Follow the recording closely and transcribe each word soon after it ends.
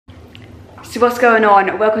So what's going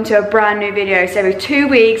on? Welcome to a brand new video. So every 2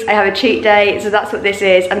 weeks I have a cheat day, so that's what this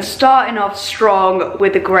is. I'm starting off strong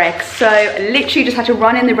with the Greggs. So I literally just had to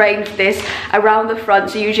run in the rain for this around the front.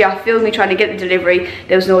 So usually I filmed me trying to get the delivery.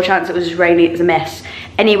 There was no chance, it was just rainy, it was a mess.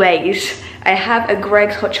 Anyways, I have a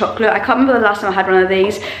Greggs hot chocolate. I can't remember the last time I had one of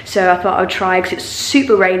these, so I thought I would try because it's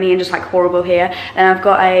super rainy and just like horrible here. And I've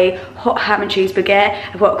got a hot ham and cheese baguette.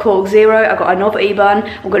 I've got a Coke Zero. I've got a novelty bun.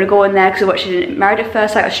 I'm going to go in there because I'm watching Married at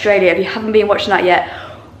First Sight Australia. If you haven't been watching that yet,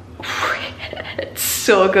 it's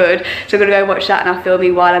so good. So I'm going to go and watch that and I'll film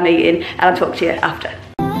you while I'm eating and I'll talk to you after.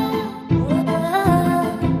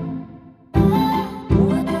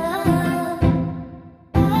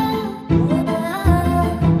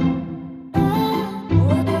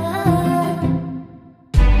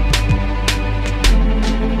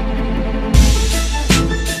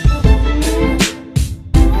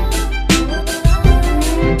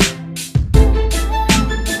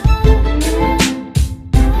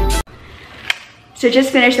 So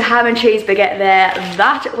just finished the ham and cheese baguette there.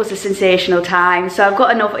 That was a sensational time. So I've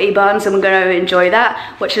got a novelty bun, so I'm going to enjoy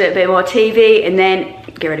that, watch a little bit more TV, and then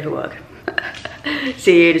get ready for work.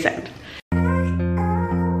 See you in a second.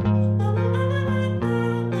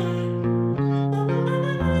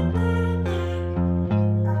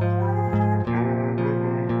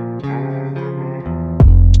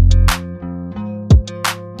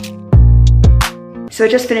 So I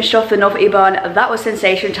just finished off the novelty bun. That was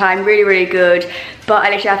sensation time, really, really good. But I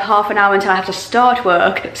literally have half an hour until I have to start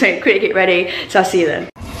work, so quickly get ready. So I'll see you then.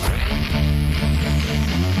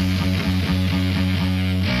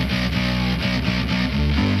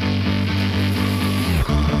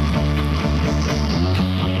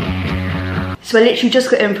 So I literally just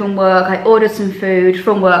got in from work. I ordered some food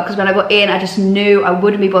from work because when I got in, I just knew I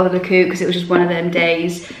wouldn't be bothered to cook because it was just one of them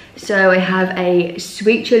days. So I have a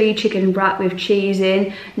sweet chili chicken wrap with cheese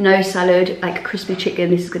in, no salad, like crispy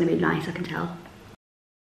chicken. This is going to be nice, I can tell.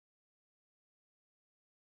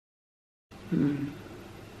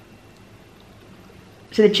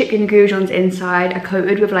 So the chicken goujons inside are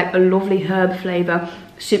coated with like a lovely herb flavour,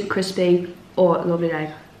 super crispy, or lovely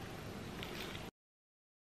day.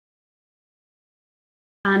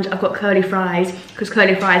 And I've got curly fries, because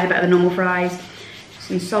curly fries are better than normal fries.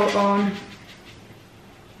 Some salt on.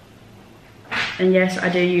 And yes, I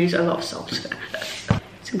do use a lot of salt.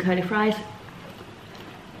 Some curly fries.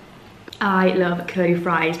 I love curly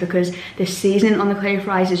fries because the seasoning on the curly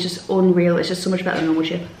fries is just unreal. It's just so much better than normal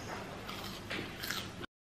chip.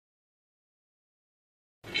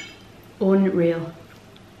 Unreal.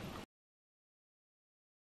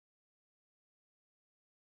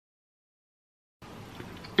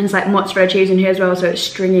 And it's like mozzarella cheese in here as well, so it's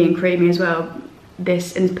stringy and creamy as well.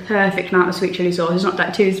 This is perfect amount of sweet chili sauce. It's not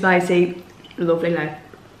like too spicy. Lovely though.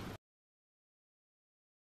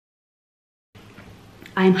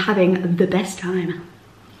 I am having the best time.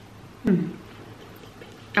 I'm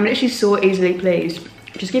literally so easily pleased.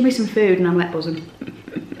 Just give me some food and I'm like buzzing.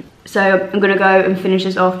 So I'm gonna go and finish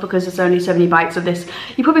this off because there's only so many bites of this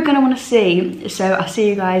you're probably gonna want to see. So I'll see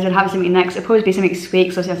you guys and have something next. It'll probably be something sweet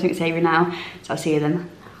because I have something savoury now. So I'll see you then.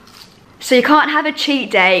 So you can't have a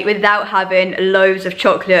cheat day without having loads of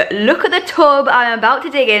chocolate. Look at the tub I'm about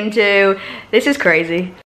to dig into. This is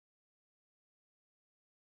crazy.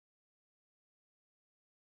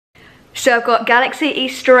 So I've got Galaxy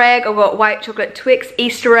Easter egg, I've got white chocolate Twix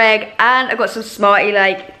Easter egg, and I've got some Smarty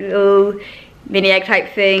like little mini egg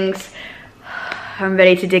type things. I'm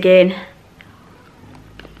ready to dig in.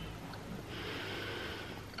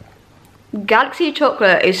 Galaxy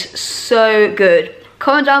chocolate is so good.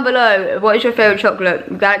 Comment down below, what is your favourite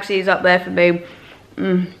chocolate? Galaxy is up there for me.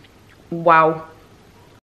 Wow.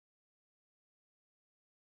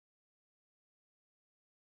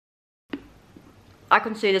 I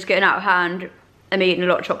can see this getting out of hand. I'm eating a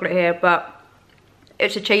lot of chocolate here, but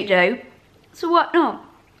it's a cheat day. So what not?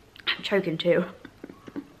 I'm choking too.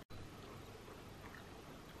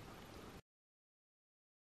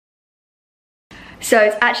 So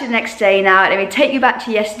it's actually the next day now. Let me take you back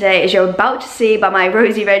to yesterday. As you're about to see by my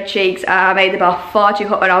rosy red cheeks, I made the bath far too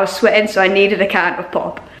hot when I was sweating, so I needed a can of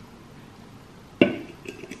pop.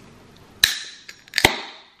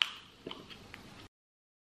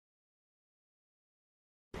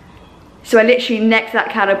 So I literally necked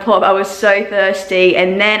that can of pop. I was so thirsty,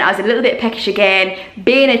 and then I was a little bit peckish again.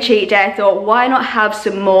 Being a cheat day, I thought, why not have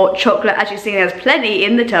some more chocolate? As you see, there's plenty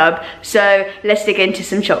in the tub, so let's dig into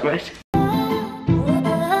some chocolate.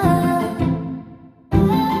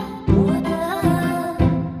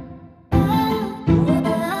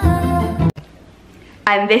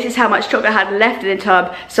 and this is how much chocolate I had left in the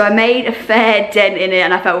tub. So I made a fair dent in it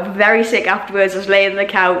and I felt very sick afterwards. I was laying on the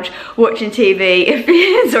couch watching TV,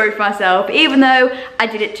 feeling sorry for myself, even though I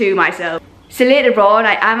did it to myself. So later on,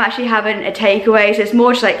 I am actually having a takeaway, so it's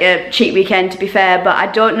more just like a cheat weekend to be fair, but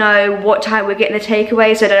I don't know what time we're getting the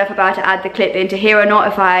takeaway, so I don't know if I'm about to add the clip into here or not.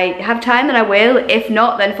 If I have time, then I will. If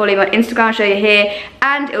not, then follow me on Instagram, I'll show you here,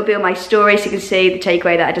 and it'll be on my story so you can see the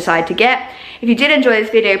takeaway that I decided to get. If you did enjoy this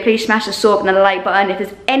video, please smash the sub and the like button. If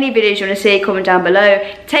there's any videos you want to see, comment down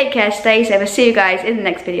below. Take care, stay safe, I'll see you guys in the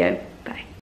next video.